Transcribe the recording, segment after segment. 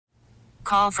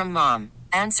Call from mom.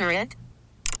 Answer it.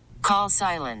 Call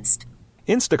silenced.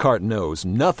 Instacart knows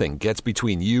nothing gets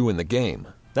between you and the game.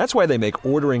 That's why they make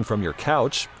ordering from your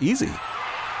couch easy.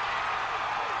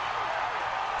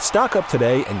 Stock up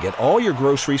today and get all your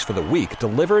groceries for the week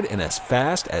delivered in as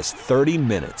fast as 30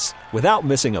 minutes without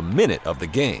missing a minute of the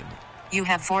game. You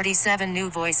have 47 new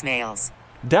voicemails.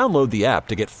 Download the app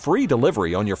to get free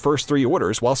delivery on your first 3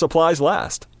 orders while supplies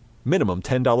last. Minimum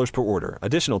 $10 per order.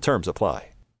 Additional terms apply.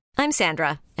 I'm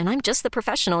Sandra, and I'm just the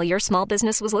professional your small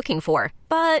business was looking for.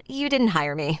 But you didn't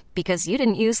hire me because you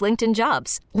didn't use LinkedIn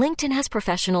Jobs. LinkedIn has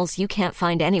professionals you can't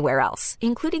find anywhere else,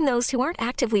 including those who aren't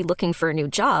actively looking for a new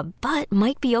job, but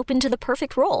might be open to the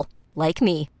perfect role, like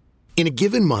me. In a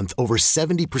given month, over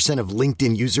 70% of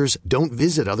LinkedIn users don't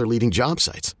visit other leading job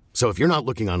sites. So if you're not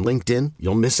looking on LinkedIn,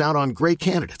 you'll miss out on great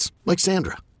candidates like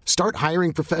Sandra. Start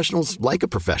hiring professionals like a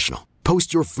professional.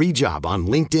 Post your free job on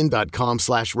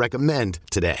linkedin.com/recommend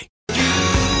today.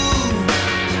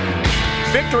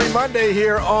 Victory Monday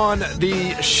here on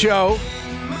the show.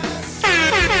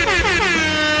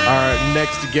 Our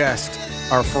next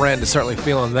guest, our friend, is certainly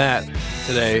feeling that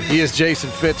today. He is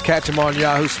Jason Fitz. Catch him on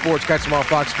Yahoo Sports. Catch him on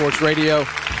Fox Sports Radio.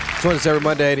 Joins us every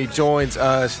Monday, and he joins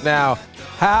us now.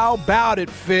 How about it,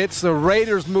 Fitz? The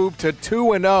Raiders moved to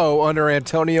 2-0 under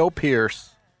Antonio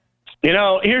Pierce. You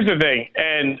know, here's the thing,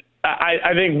 and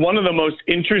I think one of the most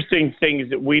interesting things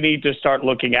that we need to start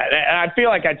looking at, and I feel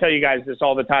like I tell you guys this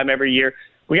all the time every year,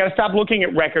 we got to stop looking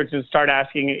at records and start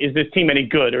asking, is this team any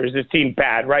good or is this team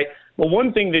bad, right? Well,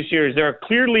 one thing this year is there are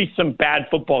clearly some bad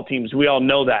football teams. We all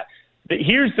know that. But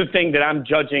here's the thing that I'm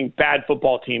judging bad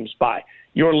football teams by,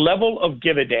 your level of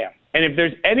give a damn. And if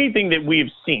there's anything that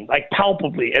we've seen, like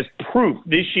palpably as proof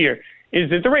this year, is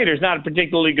that the Raiders, not a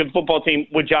particularly good football team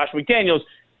with Josh McDaniels,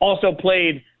 also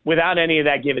played without any of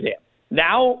that give a damn.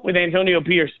 Now, with Antonio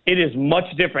Pierce, it is much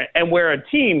different. And where a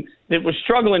team that was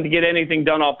struggling to get anything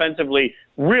done offensively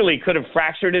really could have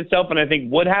fractured itself, and I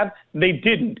think would have, they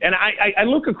didn't. And I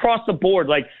look across the board,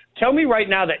 like, tell me right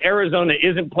now that Arizona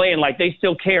isn't playing like they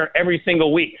still care every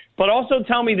single week. But also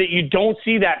tell me that you don't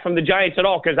see that from the Giants at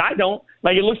all, because I don't.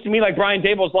 Like, it looks to me like Brian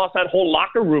Daboll's lost that whole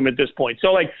locker room at this point.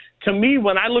 So, like, to me,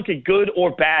 when I look at good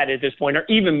or bad at this point, or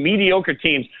even mediocre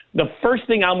teams, the first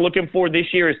thing I'm looking for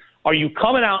this year is, are you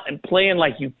coming out and playing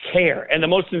like you care? And the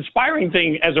most inspiring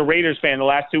thing as a Raiders fan the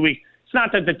last 2 weeks, it's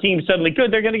not that the team's suddenly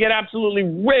good. They're going to get absolutely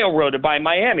railroaded by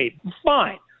Miami.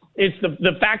 Fine. It's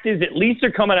the fact is at least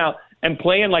they're coming out and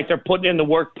playing like they're putting in the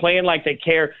work, playing like they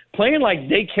care, playing like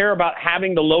they care about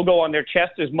having the logo on their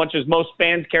chest as much as most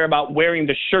fans care about wearing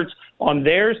the shirts on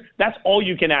theirs. That's all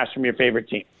you can ask from your favorite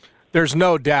team. There's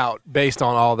no doubt, based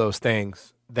on all those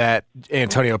things, that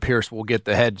Antonio Pierce will get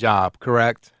the head job,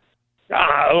 correct?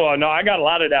 Oh, no, I got a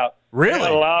lot of doubt. Really?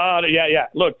 Yeah.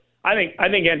 Look, I think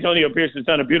Antonio Pierce has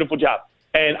done a beautiful job.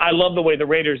 And I love the way the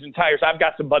Raiders I've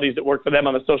got some buddies that work for them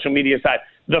on the social media side.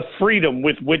 The freedom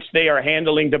with which they are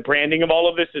handling the branding of all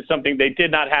of this is something they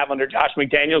did not have under Josh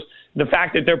McDaniels. The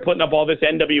fact that they're putting up all this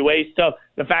NWA stuff,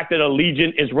 the fact that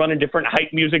Allegiant is running different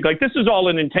hype music, like this is all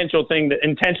an intentional thing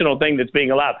that's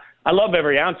being allowed. I love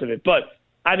every ounce of it, but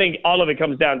I think all of it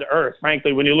comes down to earth.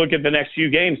 Frankly, when you look at the next few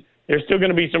games, there's still going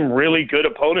to be some really good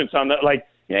opponents on that. Like,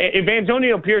 if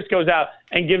Antonio Pierce goes out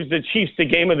and gives the Chiefs the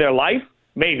game of their life,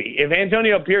 maybe. If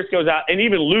Antonio Pierce goes out and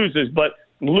even loses, but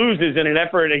loses in an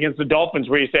effort against the Dolphins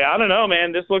where you say, I don't know,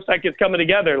 man, this looks like it's coming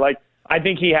together. Like, I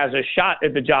think he has a shot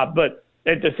at the job. But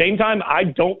at the same time, I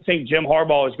don't think Jim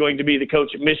Harbaugh is going to be the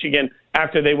coach at Michigan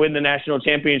after they win the national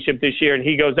championship this year and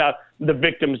he goes out the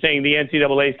victim saying the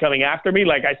NCAA is coming after me.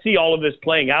 Like, I see all of this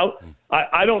playing out.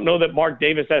 I don't know that Mark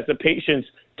Davis has the patience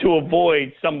to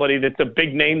avoid somebody that's a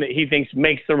big name that he thinks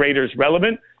makes the Raiders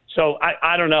relevant. So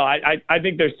I don't know. I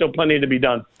think there's still plenty to be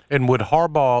done. And would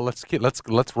Harbaugh,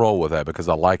 let's roll with that because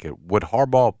I like it. Would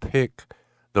Harbaugh pick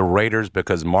the Raiders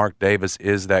because Mark Davis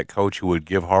is that coach who would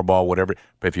give Harbaugh whatever,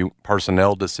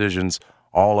 personnel decisions,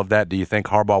 all of that? Do you think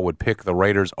Harbaugh would pick the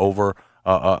Raiders over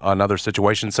another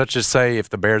situation, such as, say, if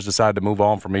the Bears decide to move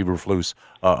on from Eberflus,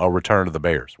 a return to the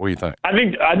Bears? What do you think? I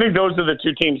think those are the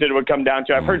two teams that it would come down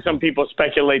to. I've heard some people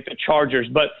speculate the Chargers,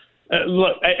 but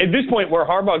look, at this point, where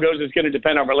Harbaugh goes is going to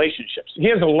depend on relationships. He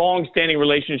has a long-standing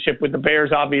relationship with the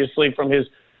Bears, obviously, from his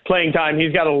playing time.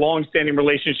 He's got a long-standing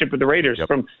relationship with the Raiders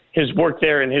from his work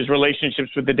there and his relationships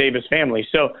with the Davis family.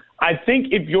 So I think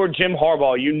if you're Jim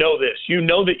Harbaugh, you know this. You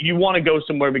know that you want to go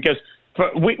somewhere because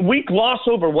we gloss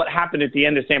over what happened at the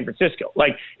end of San Francisco.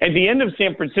 Like, at the end of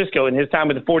San Francisco in his time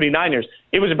with the 49ers,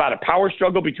 it was about a power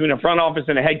struggle between a front office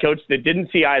and a head coach that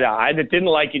didn't see eye to eye, that didn't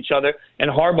like each other,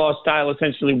 and Harbaugh's style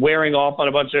essentially wearing down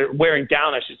a bunch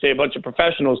of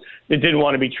professionals that didn't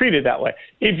want to be treated that way.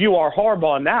 If you are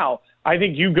Harbaugh now, I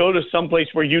think you go to someplace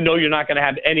where you know you're not going to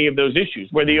have any of those issues,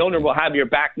 where the owner will have your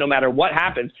back no matter what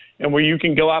happens, and where you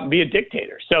can go out and be a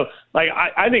dictator. So,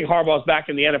 I think Harbaugh's back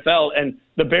in the NFL, and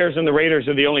the Bears and the Raiders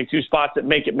are the only two spots that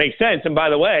make it make sense. And by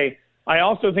the way, I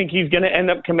also think he's going to end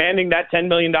up commanding that $10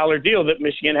 million deal that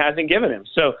Michigan hasn't given him.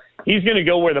 So he's going to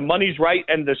go where the money's right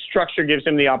and the structure gives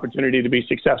him the opportunity to be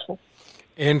successful.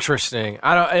 Interesting.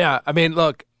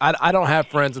 Look, I don't have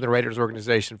friends in the Raiders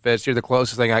organization, Fitz. You're the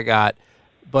closest thing I got.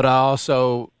 But I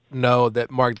also know that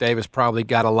Mark Davis probably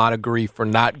got a lot of grief for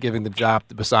not giving the job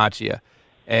to Bisaccia.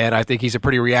 And I think he's a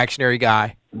pretty reactionary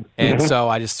guy. And so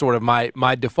I just sort of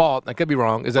my default, I could be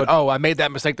wrong, is that, I made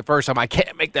that mistake the first time. I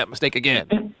can't make that mistake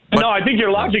again. No, I think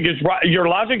your logic is right. Your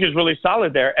logic is really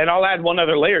solid there. And I'll add one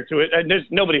other layer to it. And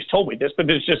nobody's told me this, but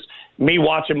it's just me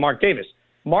watching Mark Davis.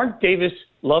 Mark Davis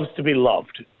loves to be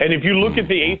loved. And if you look at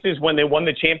the Aces when they won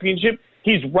the championship,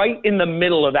 he's right in the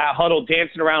middle of that huddle,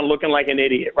 dancing around looking like an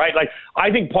idiot, right? Like,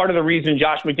 I think part of the reason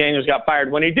Josh McDaniels got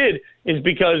fired when he did is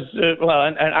because,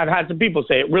 and I've had some people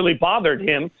say it really bothered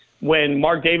him when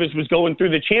Mark Davis was going through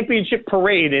the championship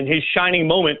parade in his shining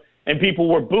moment and people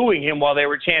were booing him while they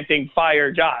were chanting,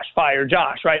 fire Josh,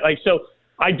 right? Like, so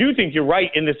I do think you're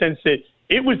right in the sense that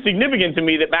it was significant to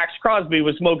me that Max Crosby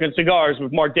was smoking cigars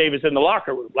with Mark Davis in the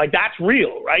locker room. Like, that's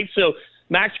real, right? So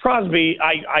Max Crosby,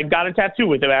 I got a tattoo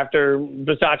with him after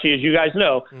Bisaccia, as you guys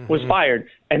know, was fired.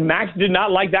 And Max did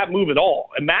not like that move at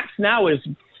all. And Max now is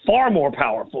far more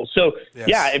powerful. So,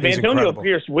 yes, if Antonio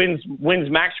Pierce wins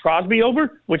Max Crosby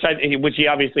over, which he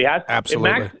obviously has,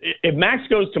 absolutely. If Max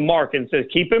goes to Mark and says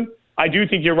keep him, I do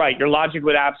think you're right. Your logic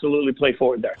would absolutely play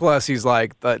forward there. Plus, he's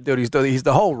like, dude, he's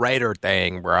the whole Raider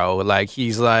thing, bro. Like,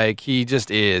 he just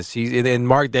is. And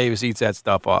Mark Davis eats that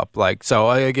stuff up. Like, so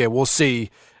again, we'll see.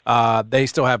 They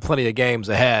still have plenty of games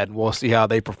ahead. We'll see how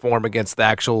they perform against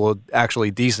the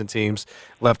actually decent teams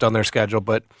left on their schedule.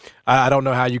 But I don't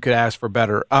know how you could ask for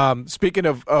better. Speaking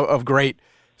of great,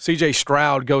 C.J.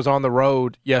 Stroud goes on the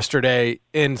road yesterday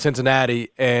in Cincinnati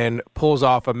and pulls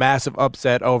off a massive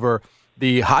upset over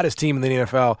the hottest team in the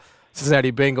NFL,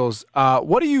 Cincinnati Bengals.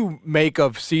 What do you make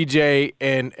of CJ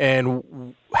and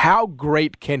how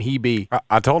great can he be?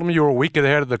 I told him you were a week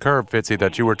ahead of the curve, Fitzy,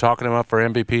 that you were talking him up for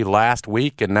MVP last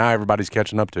week, and now everybody's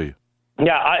catching up to you.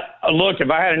 Yeah, look,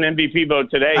 if I had an MVP vote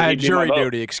today, I had jury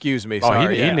duty. Excuse me.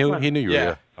 Sorry. He knew you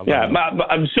were.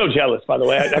 I'm so jealous. By the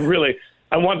way,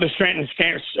 I want the Scranton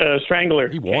Strangler.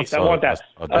 He wants. I want that.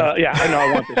 I know.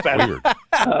 I want this. Weird.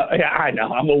 I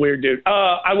know. I'm a weird dude.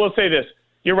 I will say this.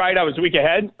 You're right. I was a week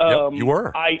ahead. Yep, you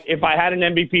were. If I had an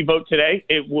MVP vote today,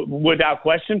 without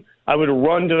question, I would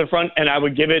run to the front and I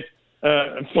would give it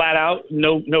flat out,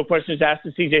 no questions asked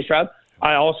to C.J. Stroud.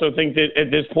 I also think that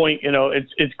at this point,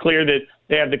 it's clear that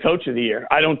they have the coach of the year.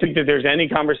 I don't think that there's any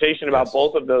conversation about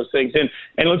both of those things. And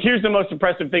look, here's the most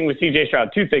impressive thing with C.J. Stroud.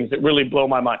 Two things that really blow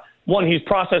my mind. One, he's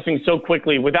processing so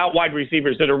quickly without wide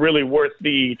receivers that are really worth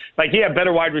he had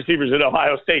better wide receivers at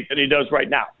Ohio State than he does right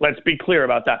now. Let's be clear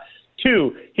about that.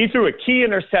 Two, he threw a key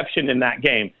interception in that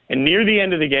game and near the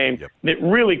end of the game that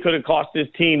really could have cost his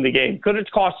team the game. Could have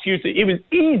cost Houston. It was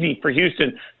easy for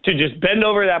Houston to just bend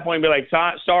over at that point and be like,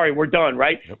 sorry, we're done,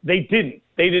 right? Yep. They didn't.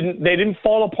 They didn't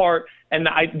fall apart, and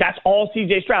that's all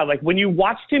C.J. Stroud. Like, when you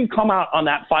watched him come out on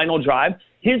that final drive,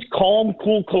 his calm,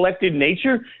 cool, collected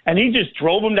nature, and he just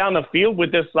drove him down the field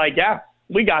with this,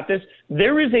 we got this.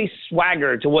 There is a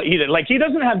swagger to what he did. Like, he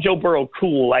doesn't have Joe Burrow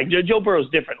cool. Like, Joe Burrow's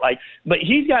different. But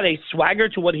he's got a swagger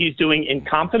to what he's doing in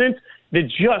confidence that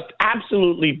just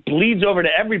absolutely bleeds over to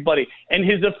everybody. And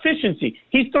his efficiency.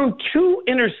 He's thrown 2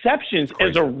 interceptions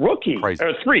as a rookie. Crazy.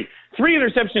 Or 3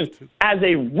 interceptions as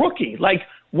a rookie. Like,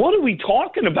 what are we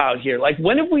talking about here? Like,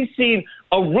 when have we seen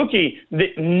a rookie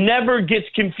that never gets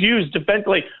confused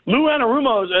defensively? Lou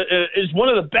Anarumo is one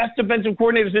of the best defensive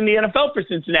coordinators in the NFL for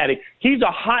Cincinnati. He's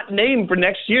a hot name for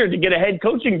next year to get a head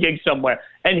coaching gig somewhere.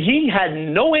 And he had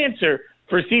no answer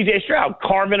for C.J. Stroud,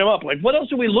 carving him up. Like, what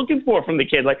else are we looking for from the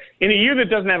kid? Like, in a year that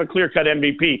doesn't have a clear-cut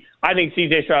MVP, I think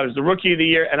C.J. Stroud is the rookie of the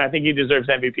year, and I think he deserves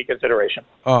MVP consideration.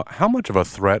 How much of a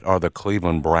threat are the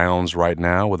Cleveland Browns right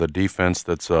now with a defense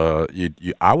that's,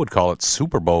 I would call it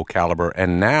Super Bowl caliber,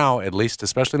 and now, at least,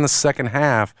 especially in the second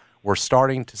half, we're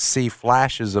starting to see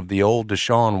flashes of the old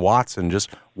Deshaun Watson. Just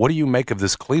what do you make of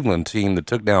this Cleveland team that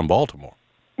took down Baltimore?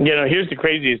 Here's the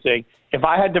craziest thing. If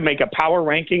I had to make a power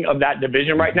ranking of that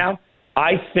division right now,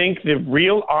 I think the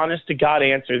real honest-to-God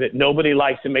answer that nobody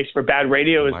likes and makes for bad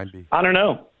radio is, I don't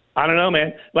know. I don't know,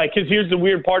 man. Like, because here's the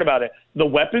weird part about it. The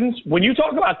weapons, when you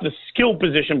talk about the skill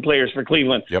position players for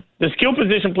Cleveland, the skill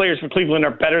position players for Cleveland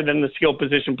are better than the skill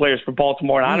position players for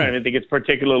Baltimore, and I don't even think it's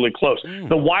particularly close.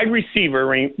 The wide receiver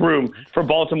room for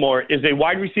Baltimore is a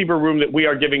wide receiver room that we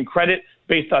are giving credit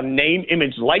based on name,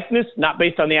 image, likeness, not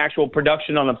based on the actual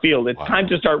production on the field. It's time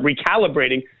to start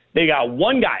recalibrating. They got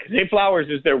one guy. Zay Flowers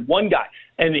is their one guy.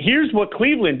 And here's what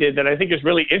Cleveland did that I think is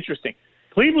really interesting.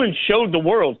 Cleveland showed the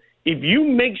world, if you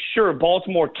make sure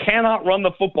Baltimore cannot run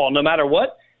the football no matter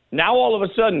what, now all of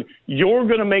a sudden you're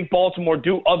going to make Baltimore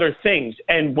do other things.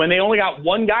 And when they only got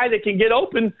one guy that can get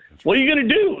open, what are you going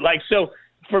to do? Like, so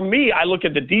for me, I look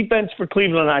at the defense for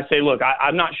Cleveland and I say, look,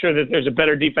 I'm not sure that there's a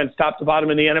better defense top to bottom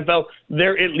in the NFL.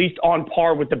 They're at least on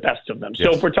par with the best of them.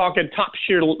 So if we're talking top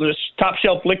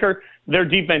shelf liquor, their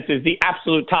defense is the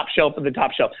absolute top shelf of the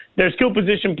top shelf. Their skill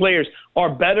position players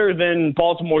are better than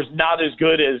Baltimore's, not as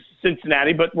good as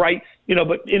Cincinnati, but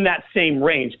but in that same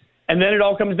range. And then it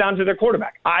all comes down to their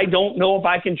quarterback. I don't know if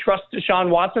I can trust Deshaun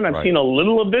Watson. I've seen a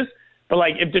little of this, but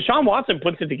like if Deshaun Watson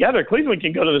puts it together, Cleveland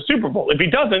can go to the Super Bowl. If he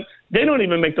doesn't, they don't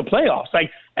even make the playoffs.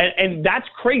 Like, and that's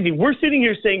crazy. We're sitting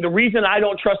here saying the reason I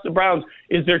don't trust the Browns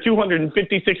is their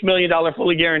 $256 million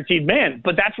fully guaranteed man,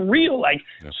 but that's real.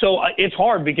 So it's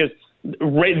hard because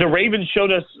the Ravens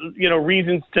showed us,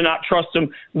 reasons to not trust them.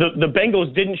 The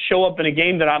Bengals didn't show up in a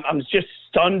game that I'm just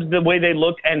stunned the way they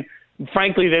looked. And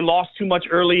frankly, they lost too much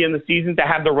early in the season to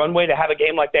have the runway to have a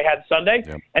game like they had Sunday.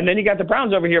 And then you got the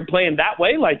Browns over here playing that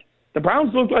way. Like, the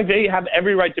Browns look like they have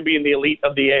every right to be in the elite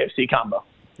of the AFC combo.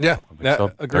 Yeah,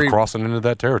 so agreed. They're crossing into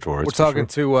that territory. We're talking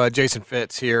to Jason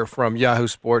Fitz here from Yahoo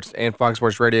Sports and Fox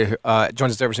Sports Radio.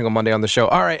 Joins us every single Monday on the show.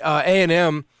 All right,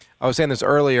 A&M, I was saying this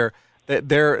earlier, that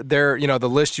they're the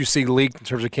list you see leaked in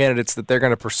terms of candidates that they're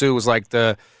going to pursue is like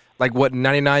what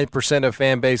 99% of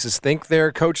fan bases think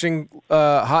their coaching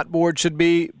hot board should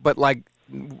be, but like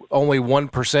only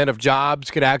 1% of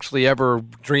jobs could actually ever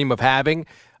dream of having.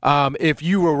 If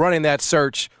you were running that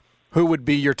search, who would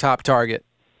be your top target?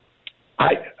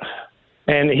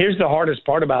 And here's the hardest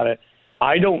part about it.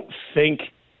 I don't think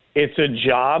it's a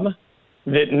job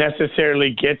that necessarily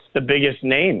gets the biggest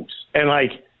names. And I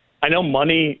know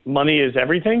money is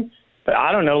everything, but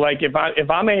I don't know. Like if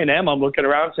I'm A&M, I'm looking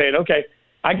around saying, okay,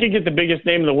 I could get the biggest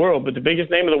name in the world, but the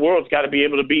biggest name in the world's got to be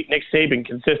able to beat Nick Saban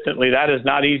consistently. That is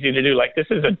not easy to do. Like, this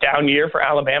is a down year for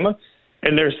Alabama,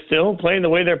 and they're still playing the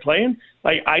way they're playing.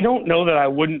 Like, I don't know that I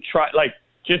wouldn't try. Like,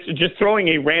 just throwing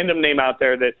a random name out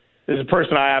there that is a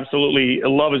person I absolutely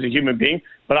love as a human being,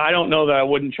 but I don't know that I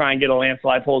wouldn't try and get a Lance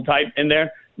Leipold type in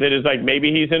there that is like,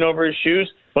 maybe he's in over his shoes,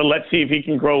 but let's see if he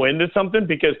can grow into something,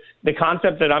 because the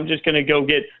concept that I'm just going to go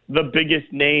get the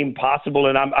biggest name possible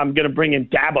and I'm going to bring in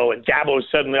Dabo, and Dabo's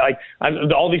suddenly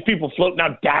all these people floating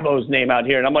out Dabo's name out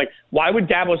here. And I'm like, why would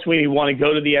Dabo Sweeney want to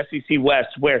go to the SEC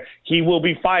West where he will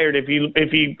be fired if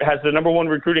he has the number one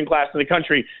recruiting class in the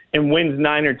country and wins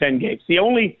 9 or 10 games? The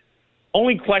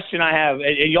only question I have,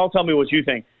 and y'all tell me what you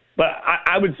think, but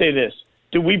I would say this.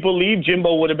 Do we believe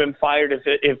Jimbo would have been fired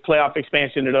if playoff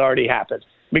expansion had already happened?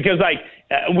 Because,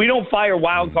 we don't fire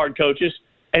wild card coaches.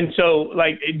 And so,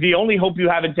 the only hope you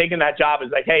have in taking that job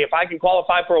is hey, if I can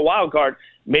qualify for a wild card,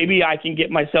 maybe I can get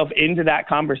myself into that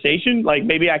conversation.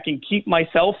 Maybe I can keep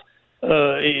myself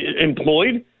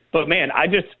employed. But, man, I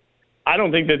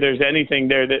don't think that there's anything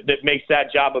there that makes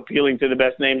that job appealing to the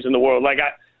best names in the world.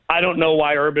 I don't know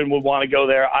why Urban would want to go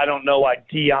there. I don't know why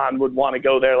Dion would want to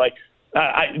go there.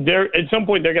 At some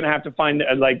point, they're going to have to find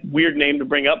a weird name to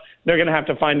bring up. They're going to have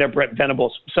to find their Brett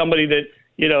Venables, somebody that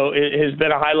has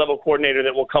been a high-level coordinator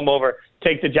that will come over,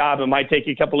 take the job. It might take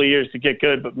you a couple of years to get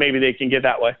good, but maybe they can get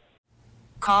that way.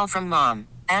 Call from mom.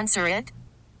 Answer it.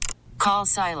 Call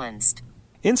silenced.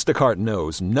 Instacart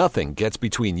knows nothing gets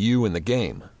between you and the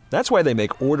game. That's why they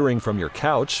make ordering from your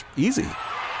couch easy.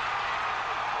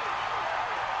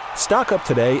 Stock up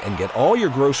today and get all your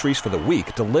groceries for the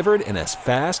week delivered in as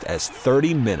fast as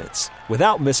 30 minutes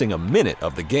without missing a minute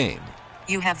of the game.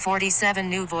 You have 47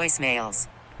 new voicemails.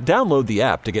 Download the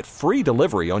app to get free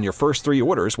delivery on your first 3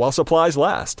 orders while supplies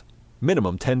last.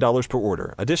 Minimum $10 per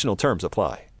order. Additional terms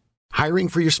apply. Hiring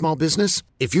for your small business?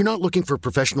 If you're not looking for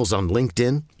professionals on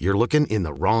LinkedIn, you're looking in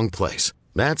the wrong place.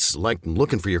 That's like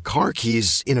looking for your car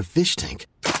keys in a fish tank.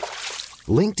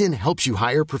 LinkedIn helps you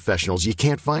hire professionals you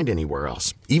can't find anywhere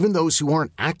else, even those who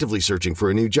aren't actively searching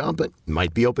for a new job but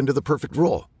might be open to the perfect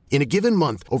role. In a given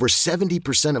month, over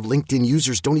 70% of LinkedIn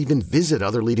users don't even visit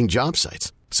other leading job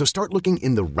sites. So start looking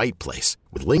in the right place.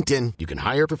 With LinkedIn, you can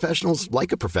hire professionals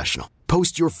like a professional.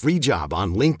 Post your free job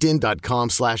on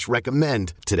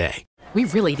linkedin.com/recommend today. We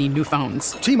really need new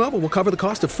phones. T-Mobile will cover the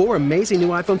cost of 4 amazing new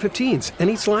iPhone 15s, and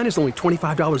each line is only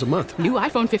 $25 a month. New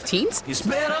iPhone 15s? It's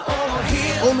better over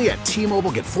here. Only at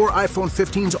T-Mobile, get 4 iPhone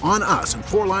 15s on us and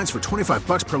 4 lines for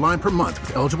 $25 per line per month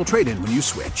with eligible trade-in when you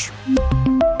switch.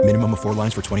 Minimum of 4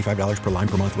 lines for $25 per line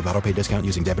per month with autopay discount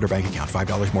using debit or bank account.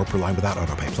 $5 more per line without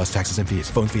autopay, plus taxes and fees.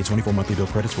 Phone fee at 24 monthly bill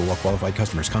credits for well-qualified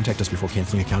customers. Contact us before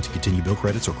canceling account to continue bill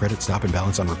credits or credit stop and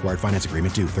balance on required finance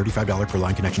agreement due. $35 per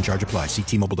line connection charge applies. See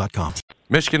T-Mobile.com.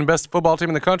 Michigan, best football team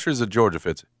in the country, is it Georgia,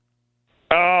 Fitz?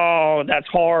 Oh, that's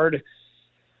hard.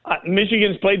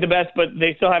 Michigan's played the best, but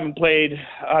they still haven't played.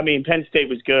 I mean, Penn State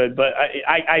was good, but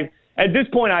I at this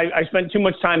point, I spent too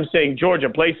much time saying Georgia,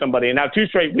 play somebody. And now 2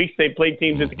 straight weeks they've played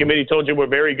teams that the committee told you were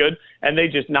very good, and they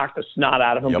just knocked the snot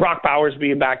out of them. Yep. Brock Bowers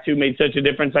being back, too, made such a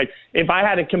difference. Like, if I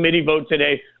had a committee vote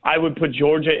today, I would put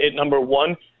Georgia at number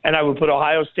 1, and I would put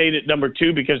Ohio State at number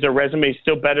 2 because their resume is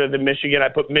still better than Michigan. I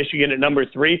put Michigan at number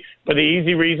 3. But the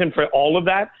easy reason for all of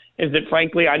that is that,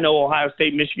 frankly, I know Ohio State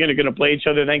and Michigan are going to play each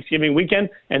other Thanksgiving weekend,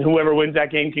 and whoever wins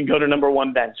that game can go to number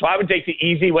 1 then. So I would take the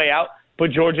easy way out,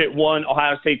 put Georgia at 1,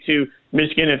 Ohio State 2,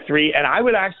 Michigan at 3, and I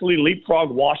would actually leapfrog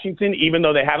Washington, even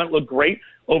though they haven't looked great,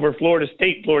 over Florida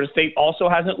State. Florida State also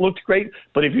hasn't looked great,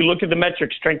 but if you look at the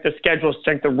metrics, strength of schedule,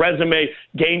 strength of resume,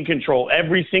 game control,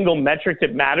 every single metric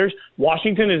that matters,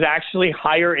 Washington is actually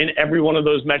higher in every one of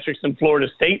those metrics than Florida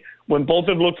State. When both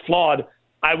have looked flawed,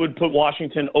 I would put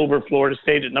Washington over Florida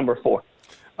State at number 4.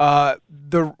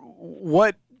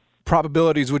 What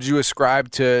probabilities would you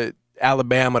ascribe to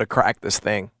Alabama to crack this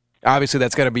thing? Obviously,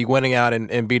 that's going to be winning out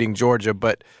and beating Georgia.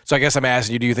 But so I guess I'm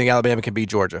asking you, do you think Alabama can beat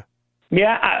Georgia?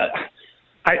 Yeah,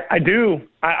 I do.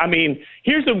 I mean,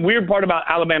 here's the weird part about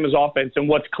Alabama's offense and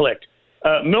what's clicked.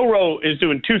 Milroe is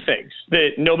doing 2 things that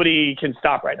nobody can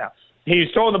stop right now. He's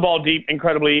throwing the ball deep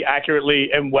incredibly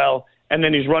accurately and well, and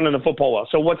then he's running the football well.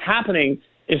 So what's happening,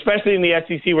 especially in the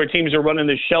SEC where teams are running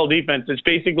this shell defense, it's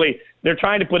basically they're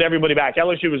trying to put everybody back.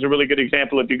 LSU was a really good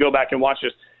example if you go back and watch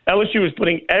this. LSU is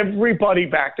putting everybody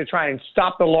back to try and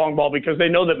stop the long ball because they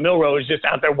know that Milroe is just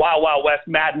out there Wild Wild West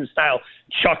Madden style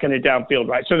chucking it downfield,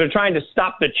 right? So they're trying to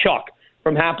stop the chuck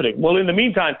from happening. Well, in the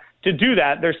meantime, to do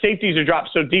that, their safeties are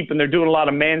dropped so deep and they're doing a lot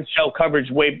of man-shell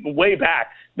coverage way back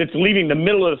that's leaving the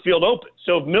middle of the field open.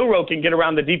 So if Milroe can get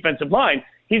around the defensive line,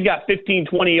 he's got 15,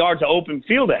 20 yards of open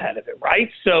field ahead of him,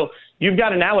 right? So you've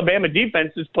got an Alabama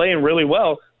defense that's playing really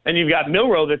well, and you've got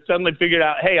Milroe that suddenly figured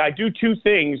out, hey, I do 2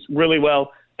 things really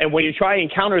well. And when you try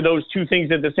and counter those 2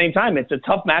 things at the same time, it's a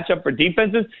tough matchup for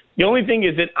defenses. The only thing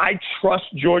is that I trust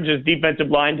Georgia's defensive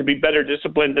line to be better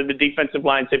disciplined than the defensive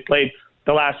lines they've played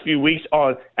the last few weeks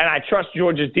on. And I trust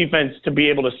Georgia's defense to be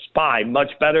able to spy much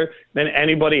better than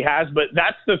anybody has. But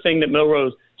that's the thing that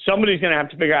Milroe's, somebody's going to have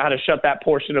to figure out how to shut that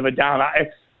portion of it down.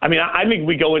 I mean, I think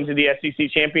we go into the SEC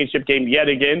championship game yet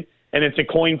again, and it's a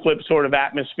coin flip sort of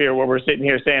atmosphere where we're sitting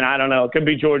here saying, I don't know, it could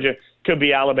be Georgia, could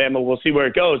be Alabama. We'll see where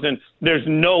it goes. And there's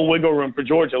no wiggle room for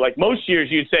Georgia. Like most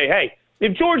years you'd say, hey,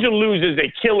 if Georgia loses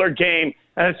a killer game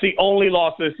and it's the only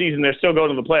loss of the season, they're still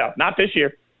going to the playoff. Not this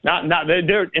year. Not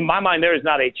there. In my mind, there is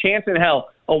not a chance in hell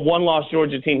a one-loss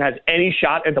Georgia team has any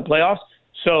shot at the playoffs.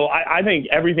 So I think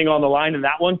everything on the line in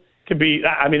that one could be,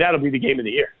 I mean, that'll be the game of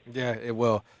the year. Yeah, it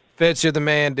will. Fitz, you're the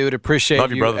man, dude. Appreciate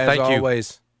Love you, brother. as Thank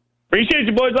always. You. Appreciate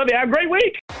you, boys. Love you. Have a great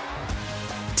week.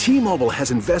 T-Mobile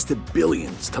has invested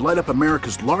billions to light up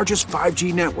America's largest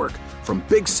 5G network, from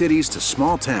big cities to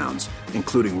small towns,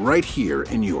 including right here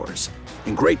in yours.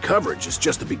 And great coverage is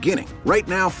just the beginning. Right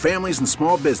now, families and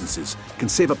small businesses can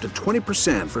save up to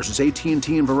 20% versus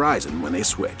AT&T and Verizon when they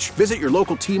switch. Visit your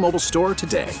local T-Mobile store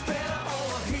today.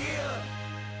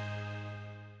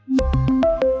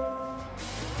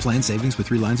 Plan savings with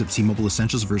 3 lines of T-Mobile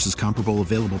Essentials versus comparable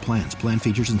available plans. Plan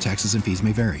features and taxes and fees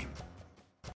may vary.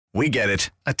 We get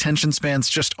it. Attention spans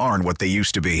just aren't what they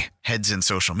used to be. Heads in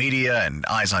social media and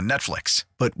eyes on Netflix.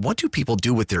 But what do people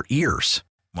do with their ears?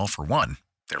 Well, for one,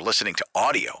 they're listening to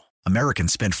audio.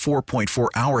 Americans spend 4.4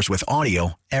 hours with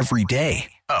audio every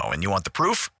day. Oh, and you want the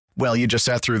proof? Well, you just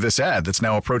sat through this ad that's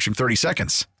now approaching 30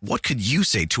 seconds. What could you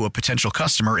say to a potential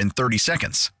customer in 30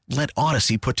 seconds? Let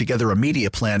Odyssey put together a media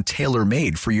plan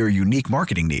tailor-made for your unique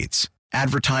marketing needs.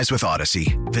 Advertise with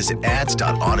Odyssey. Visit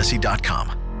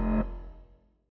ads.odyssey.com.